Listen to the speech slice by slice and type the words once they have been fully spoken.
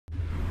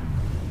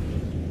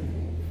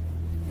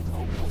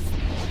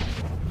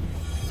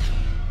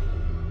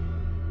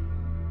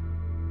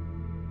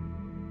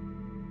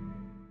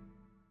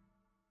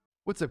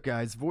What's up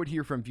guys, Void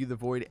here from View the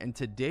Void, and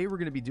today we're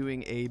going to be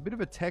doing a bit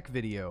of a tech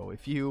video.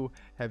 If you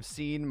have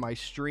seen my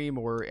stream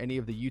or any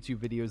of the YouTube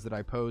videos that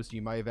I post,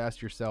 you might have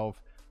asked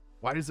yourself,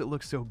 why does it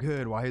look so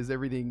good? Why is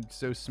everything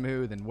so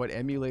smooth? And what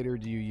emulator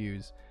do you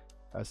use?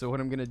 So what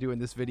I'm going to do in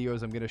this video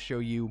is I'm going to show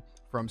you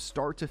from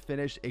start to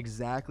finish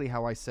exactly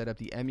how I set up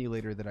the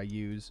emulator that I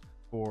use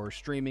for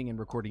streaming and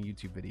recording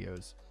YouTube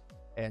videos.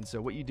 And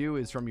so what you do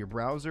is from your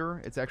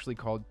browser, it's actually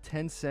called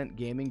Tencent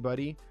Gaming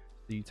Buddy.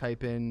 So you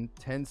type in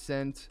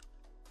Tencent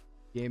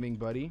Gaming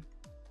Buddy,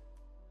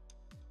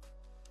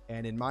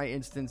 and in my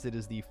instance it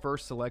is the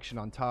first selection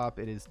on top.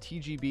 It is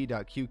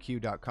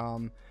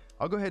tgb.qq.com.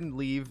 I'll go ahead and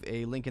leave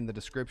a link in the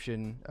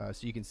description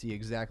so you can see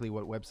exactly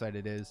what website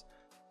it is,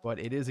 but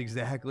it is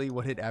exactly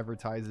what it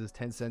advertises: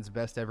 Tencent's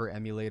best ever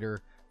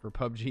emulator for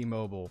PUBG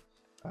Mobile.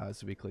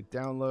 So we click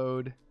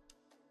download.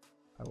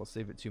 I will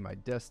save it to my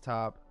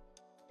desktop.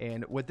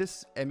 And what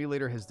this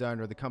emulator has done,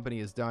 or the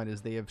company has done,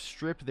 is they have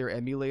stripped their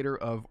emulator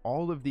of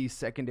all of these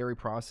secondary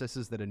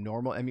processes that a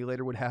normal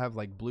emulator would have,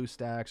 like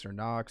BlueStacks or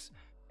Nox,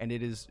 and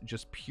it is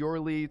just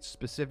purely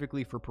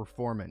specifically for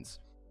performance.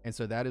 And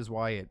so that is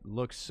why it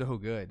looks so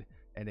good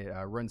and it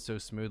runs so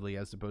smoothly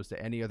as opposed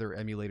to any other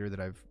emulator that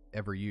I've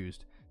ever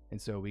used.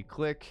 And so we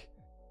click,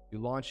 you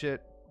launch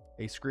it,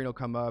 a screen will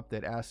come up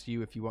that asks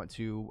you if you want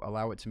to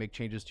allow it to make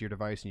changes to your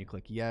device, and you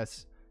click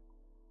yes.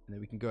 And then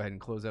we can go ahead and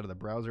close out of the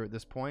browser at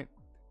this point.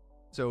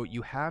 So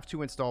you have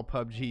to install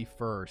PUBG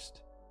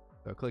first.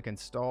 So click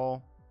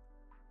install,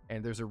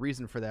 and there's a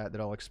reason for that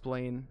I'll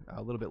explain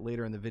a little bit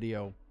later in the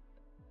video,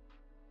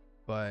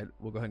 but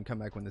we'll go ahead and come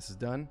back when this is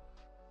done.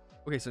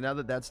 Okay, so now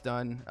that that's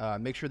done,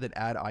 make sure that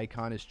add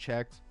icon is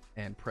checked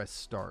and press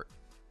start.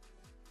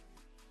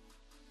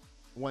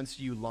 Once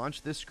you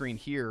launch this screen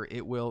here,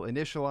 it will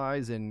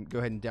initialize and go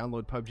ahead and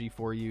download PUBG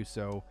for you.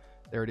 So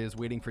there it is,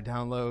 waiting for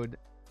download.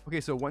 Okay,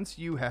 so once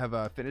you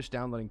have finished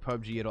downloading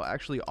PUBG, it'll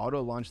actually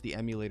auto launch the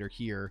emulator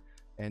here.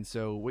 And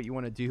so what you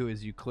want to do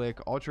is you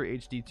click Ultra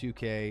HD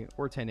 2K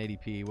or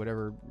 1080p,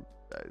 whatever.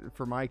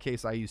 For my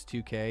case, I use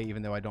 2K,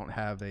 even though I don't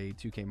have a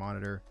 2K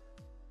monitor.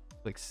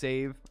 Click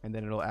save, and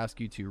then it'll ask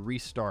you to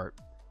restart.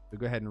 So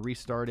go ahead and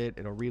restart it.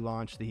 It'll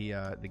relaunch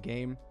the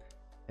game.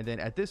 And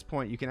then at this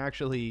point, you can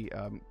actually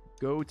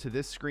go to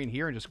this screen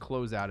here and just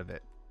close out of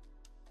it.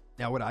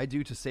 Now what I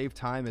do to save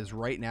time is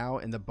right now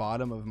in the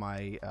bottom of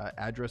my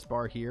address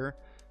bar here,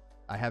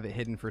 I have it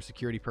hidden for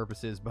security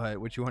purposes, but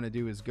what you want to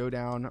do is go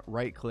down,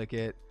 right click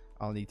it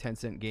on the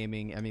Tencent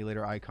Gaming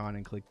emulator icon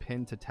and click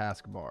pin to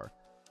taskbar.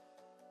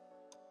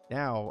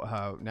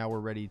 Now we're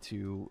ready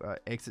to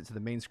exit to the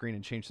main screen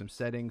and change some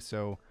settings.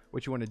 So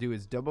what you want to do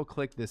is double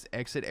click this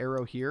exit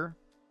arrow here,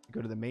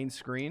 go to the main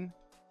screen,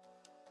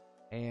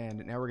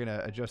 and now we're going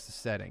to adjust the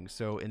settings.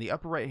 So in the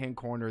upper right hand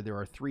corner there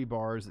are 3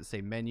 bars that say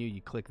menu.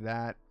 You click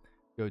that,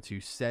 go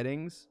to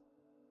settings.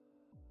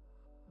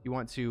 You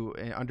want to,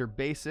 under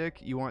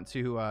basic, you want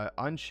to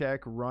uncheck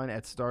run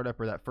at startup,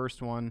 or that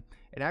first one.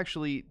 And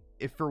actually,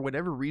 if for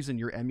whatever reason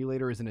your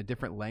emulator is in a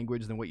different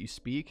language than what you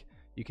speak,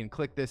 you can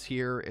click this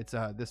here. It's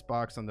this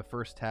box on the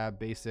first tab,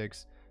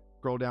 basics.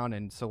 Scroll down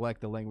and select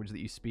the language that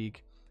you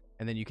speak,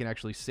 and then you can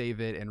actually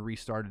save it and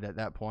restart it at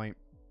that point.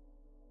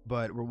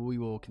 But we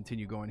will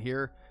continue going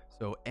here.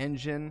 So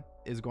engine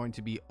is going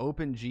to be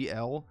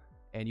OpenGL,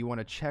 and you want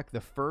to check the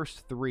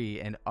first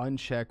 3 and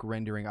uncheck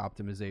rendering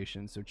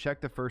optimization. So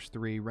check the first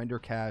 3: render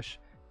cache,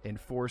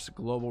 enforce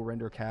global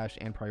render cache,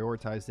 and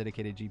prioritize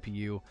dedicated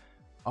GPU.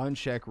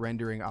 Uncheck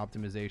rendering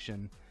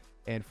optimization.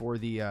 And for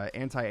the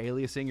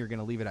anti-aliasing, you're going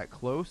to leave it at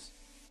close.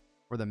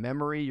 For the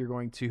memory, you're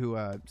going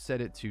to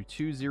set it to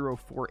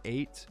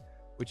 2048,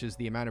 which is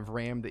the amount of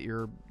RAM that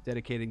you're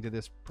dedicating to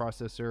this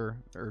processor,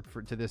 or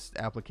to this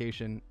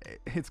application.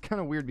 It's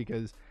kind of weird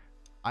because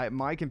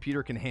my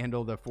computer can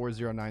handle the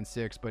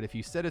 4096, but if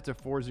you set it to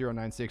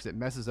 4096, it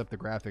messes up the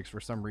graphics for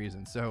some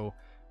reason. So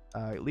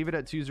leave it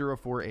at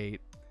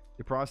 2048.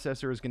 The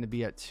processor is going to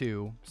be at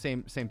 2.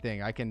 Same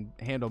thing. I can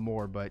handle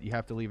more, but you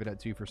have to leave it at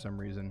 2 for some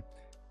reason.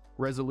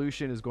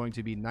 Resolution is going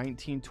to be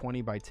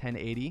 1920 by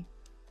 1080,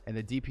 and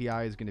the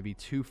DPI is going to be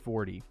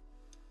 240.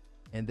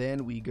 And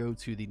then we go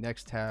to the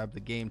next tab, the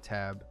game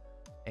tab,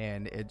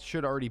 and it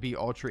should already be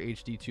Ultra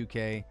HD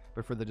 2K,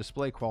 but for the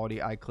display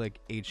quality, I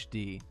click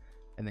HD.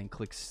 And then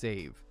click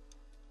save,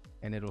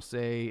 and it'll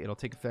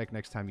take effect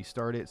next time you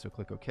start it. So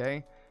click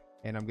OK,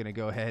 and I'm gonna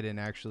go ahead and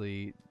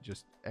actually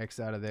just X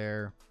out of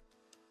there,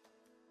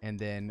 and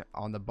then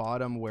on the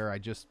bottom where I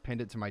just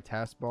pinned it to my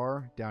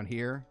taskbar down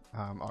here,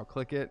 I'll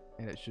click it,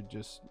 and it should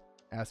just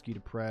ask you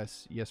to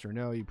press yes or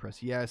no. You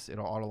press yes,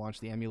 it'll auto launch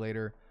the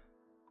emulator.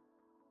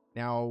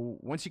 Now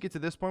once you get to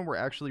this point, we're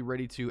actually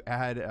ready to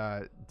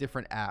add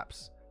different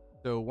apps.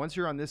 So once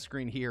you're on this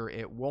screen here,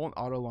 it won't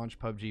auto launch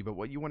PUBG, but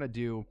what you want to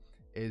do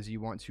is you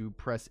want to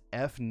press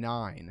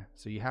F9.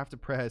 So you have to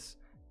press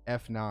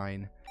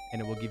F9,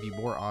 and it will give you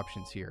more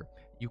options here.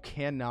 You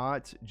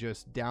cannot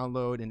just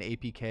download an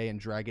APK and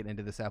drag it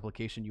into this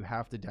application. You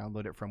have to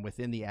download it from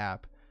within the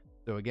app.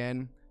 So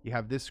again, you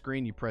have this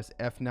screen, you press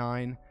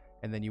F9,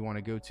 and then you want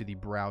to go to the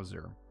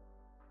browser.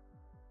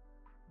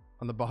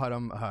 On the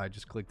bottom,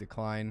 just click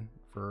decline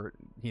for,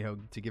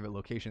 to give it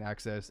location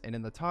access. And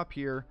in the top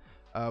here,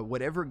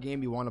 whatever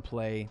game you want to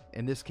play,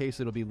 in this case,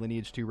 it'll be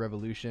Lineage 2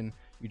 Revolution.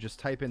 You just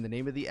type in the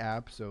name of the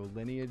app. So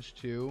Lineage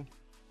 2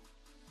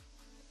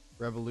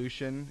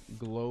 Revolution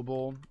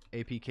Global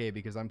APK,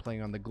 because I'm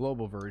playing on the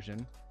global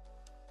version.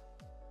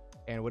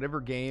 And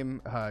whatever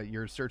game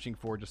you're searching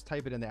for, just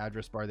type it in the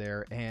address bar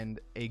there. And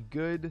a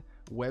good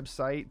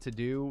website to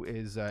do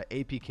is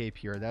APK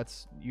Pure.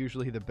 That's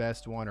usually the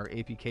best one, or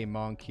APK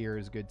Monk here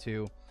is good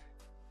too.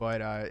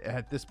 But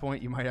at this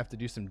point, you might have to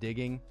do some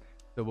digging.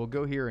 So we'll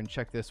go here and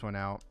check this one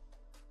out.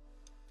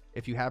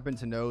 If you happen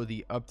to know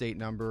the update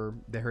number,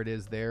 there it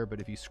is there.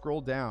 But if you scroll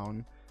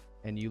down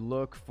and you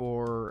look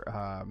for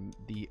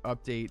the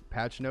update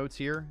patch notes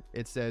here,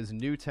 it says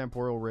new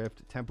temporal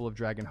rift, Temple of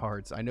Dragon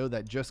Hearts. I know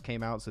that just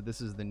came out, so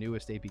this is the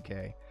newest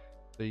APK.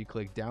 So you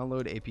click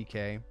download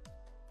APK,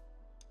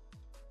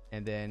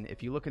 and then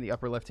if you look in the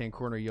upper left hand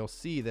corner, you'll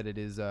see that it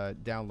is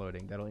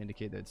downloading. That'll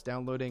indicate that it's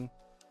downloading.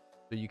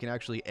 So you can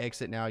actually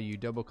exit now. You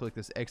double click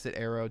this exit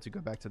arrow to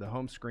go back to the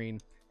home screen,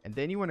 and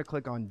then you want to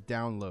click on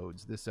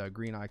downloads, this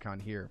green icon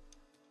here,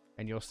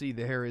 and you'll see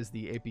there is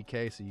the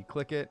APK. So you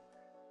click it.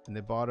 In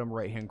the bottom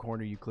right hand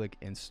corner, you click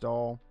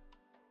install,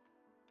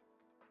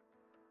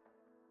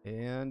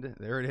 and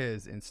there it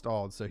is,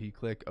 installed. So you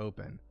click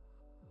open.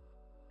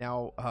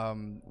 Now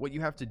what you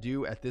have to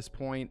do at this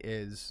point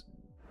is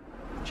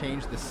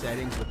change the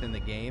settings within the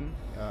game.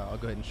 I'll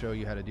go ahead and show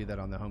you how to do that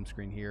on the home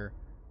screen here.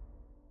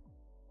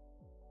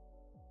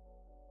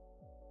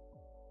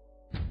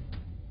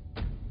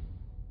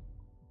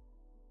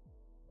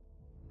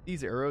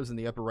 These arrows in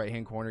the upper right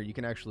hand corner, you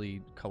can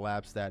actually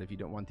collapse that if you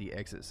don't want the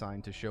exit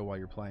sign to show while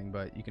you're playing,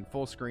 but you can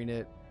full screen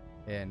it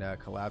and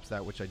collapse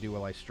that, which I do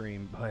while I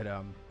stream. But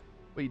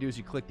what you do is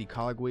you click the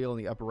cogwheel in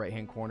the upper right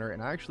hand corner,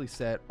 and I actually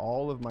set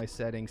all of my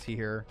settings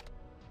here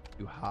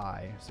to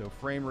high. So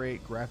frame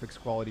rate, graphics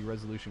quality,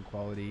 resolution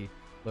quality,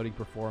 loading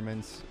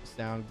performance,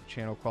 sound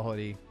channel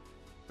quality.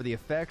 For the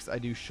effects, I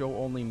do show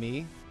only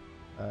me,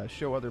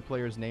 show other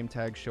players, name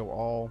tag, show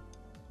all.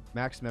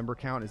 Max member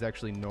count is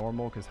actually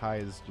normal because high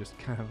is just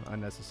kind of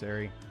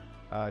unnecessary.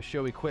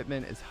 Show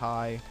equipment is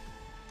high.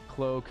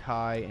 Cloak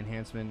high.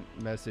 Enhancement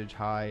message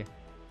high.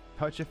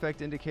 Touch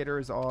effect indicator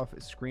is off.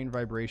 Screen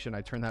vibration, I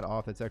turn that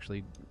off. That's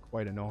actually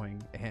quite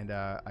annoying. And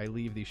I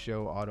leave the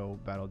show auto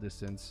battle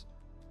distance.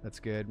 That's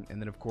good.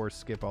 And then of course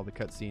skip all the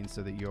cutscenes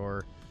so that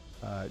your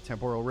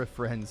temporal rift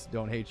friends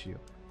don't hate you.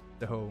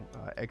 So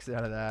exit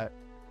out of that.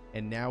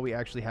 And now we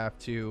actually have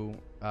to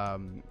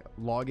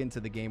log into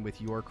the game with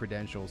your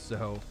credentials.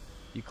 So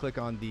you click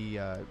on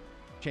the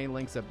chain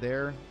links up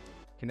there,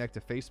 connect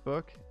to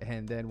Facebook,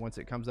 and then once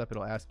it comes up,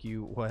 it'll ask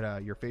you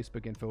what your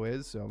Facebook info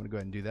is. So I'm going to go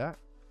ahead and do that.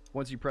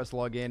 Once you press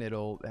login,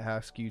 it'll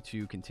ask you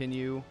to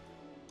continue.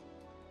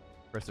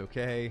 Press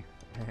OK,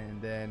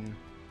 and then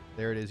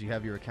there it is. You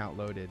have your account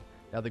loaded.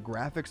 Now the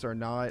graphics are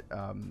not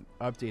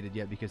updated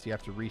yet because you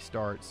have to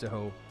restart.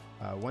 So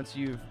once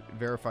you've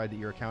verified that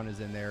your account is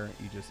in there,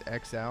 you just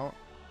X out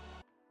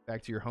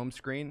back to your home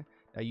screen.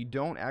 Now you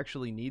don't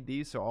actually need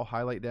these, so I'll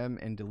highlight them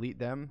and delete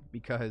them,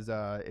 because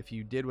if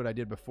you did what I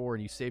did before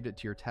and you saved it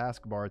to your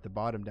taskbar at the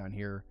bottom down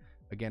here,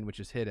 again, which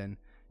is hidden,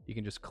 you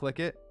can just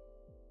click it.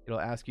 It'll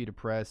ask you to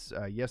press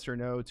yes or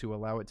no to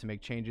allow it to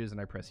make changes,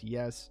 and I press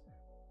yes,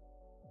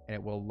 and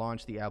it will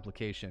launch the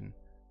application.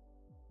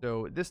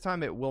 So this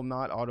time it will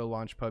not auto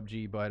launch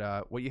PUBG,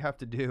 but what you have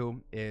to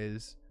do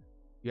is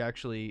you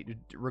actually,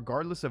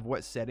 regardless of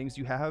what settings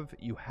you have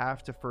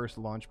to first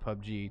launch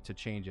PUBG to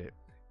change it.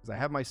 Because I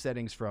have my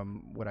settings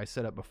from what I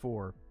set up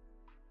before,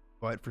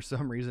 but for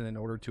some reason, in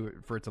order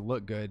for it to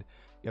look good,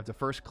 you have to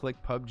first click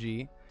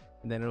PUBG,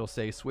 and then it'll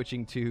say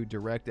switching to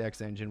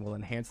DirectX engine will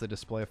enhance the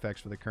display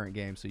effects for the current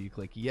game. So you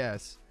click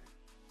yes,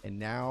 and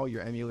now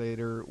your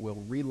emulator will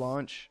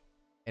relaunch,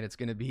 and it's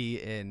going to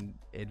be in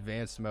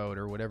advanced mode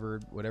or whatever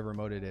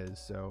mode it is.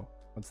 So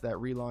once that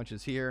relaunch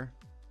is here,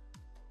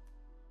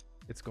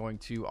 it's going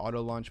to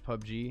auto launch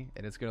PUBG,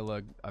 and it's going to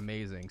look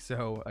amazing.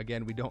 So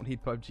again, we don't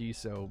need PUBG.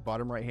 So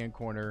bottom right hand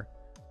corner,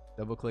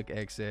 double click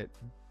exit,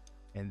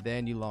 and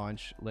then you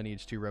launch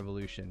Lineage 2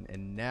 Revolution.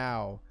 And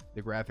now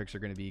the graphics are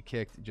going to be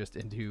kicked just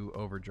into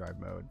overdrive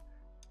mode.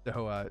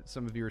 So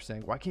some of you are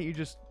saying, why can't you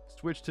just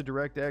switch to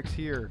DirectX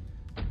here?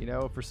 You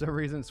know, for some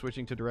reason,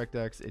 switching to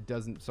DirectX, it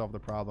doesn't solve the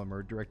problem,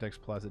 or DirectX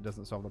Plus, it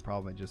doesn't solve the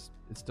problem.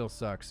 It still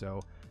sucks.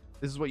 So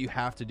this is what you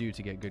have to do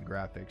to get good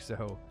graphics.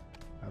 So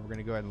we're going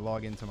to go ahead and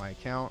log into my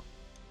account.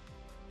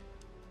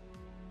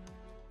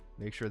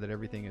 Make sure that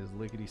everything is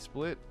lickety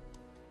split.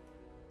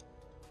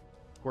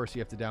 Of course,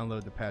 you have to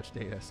download the patch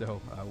data. So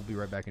we'll be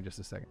right back in just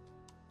a second.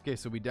 Okay,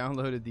 so we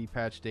downloaded the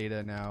patch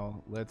data.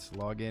 Now let's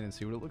log in and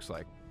see what it looks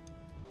like.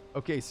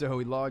 Okay, so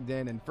we logged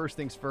in, and first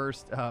things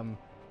first,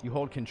 you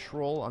hold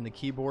control on the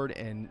keyboard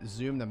and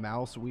zoom the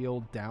mouse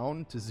wheel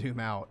down to zoom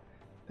out.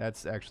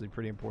 That's actually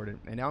pretty important.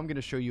 And now I'm going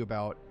to show you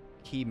about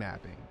key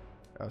mapping.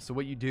 So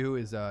what you do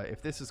is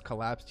if this is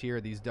collapsed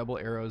here, these double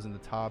arrows in the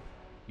top,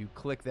 you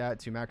click that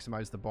to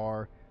maximize the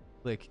bar,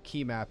 click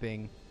key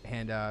mapping,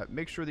 and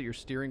make sure that your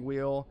steering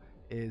wheel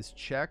is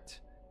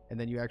checked, and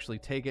then you actually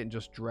take it and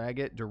just drag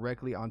it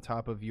directly on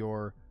top of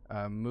your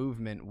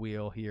movement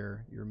wheel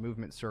here, your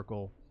movement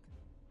circle,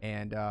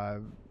 and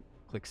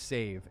click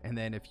save. And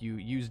then if you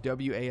use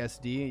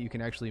WASD, you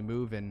can actually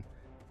move in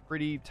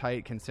pretty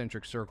tight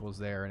concentric circles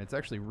there, and it's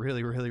actually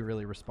really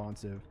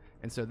responsive.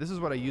 And so this is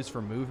what I use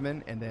for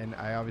movement, and then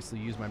I obviously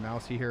use my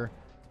mouse here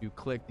to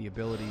click the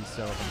abilities.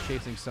 So if I'm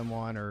chasing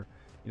someone or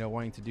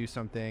wanting to do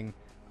something,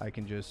 I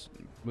can just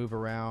move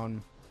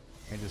around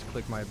and just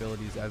click my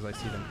abilities as I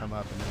see them come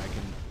up, and then I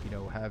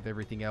can have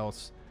everything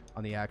else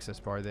on the access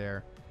bar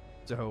there.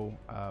 So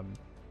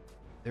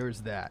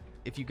there's that.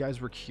 If you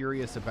guys were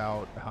curious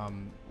about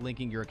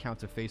linking your account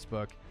to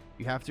Facebook,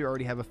 you have to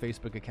already have a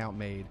Facebook account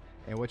made,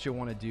 and what you'll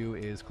want to do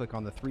is click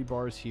on the 3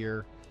 bars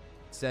here,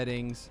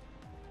 settings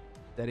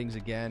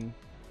again,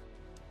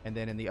 and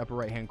then in the upper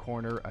right hand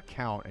corner,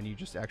 account, and you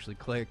just actually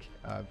click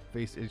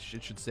it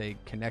should say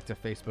connect to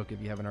Facebook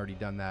if you haven't already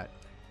done that.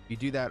 If you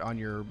do that on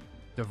your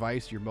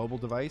device, your mobile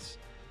device,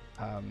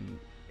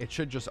 it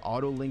should just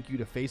auto link you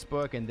to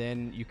Facebook, and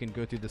then you can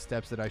go through the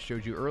steps that I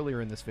showed you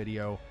earlier in this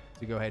video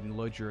to go ahead and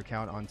load your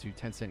account onto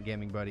Tencent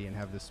Gaming Buddy and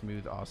have this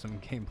smooth, awesome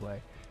gameplay.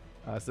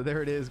 So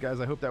there it is, guys.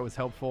 I hope that was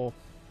helpful.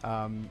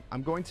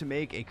 I'm going to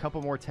make a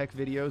couple more tech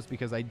videos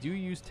because I do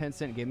use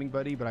Tencent Gaming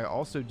Buddy, but I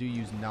also do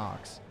use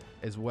Nox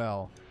as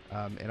well.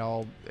 And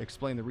I'll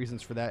explain the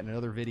reasons for that in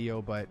another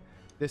video, but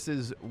this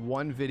is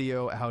one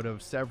video out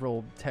of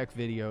several tech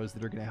videos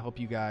that are going to help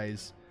you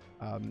guys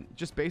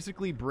just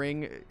basically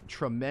bring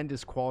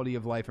tremendous quality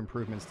of life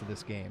improvements to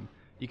this game.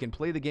 You can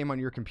play the game on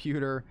your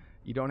computer.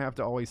 You don't have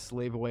to always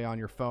slave away on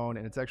your phone,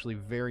 and it's actually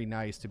very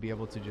nice to be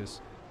able to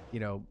just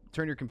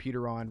turn your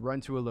computer on,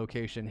 run to a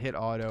location, hit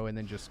auto, and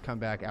then just come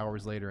back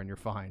hours later and you're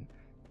fine.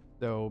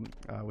 So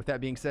with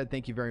that being said,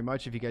 thank you very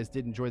much. If you guys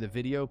did enjoy the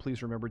video,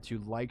 please remember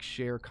to like,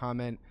 share,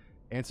 comment,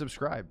 and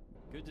subscribe.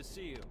 Good to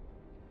see you.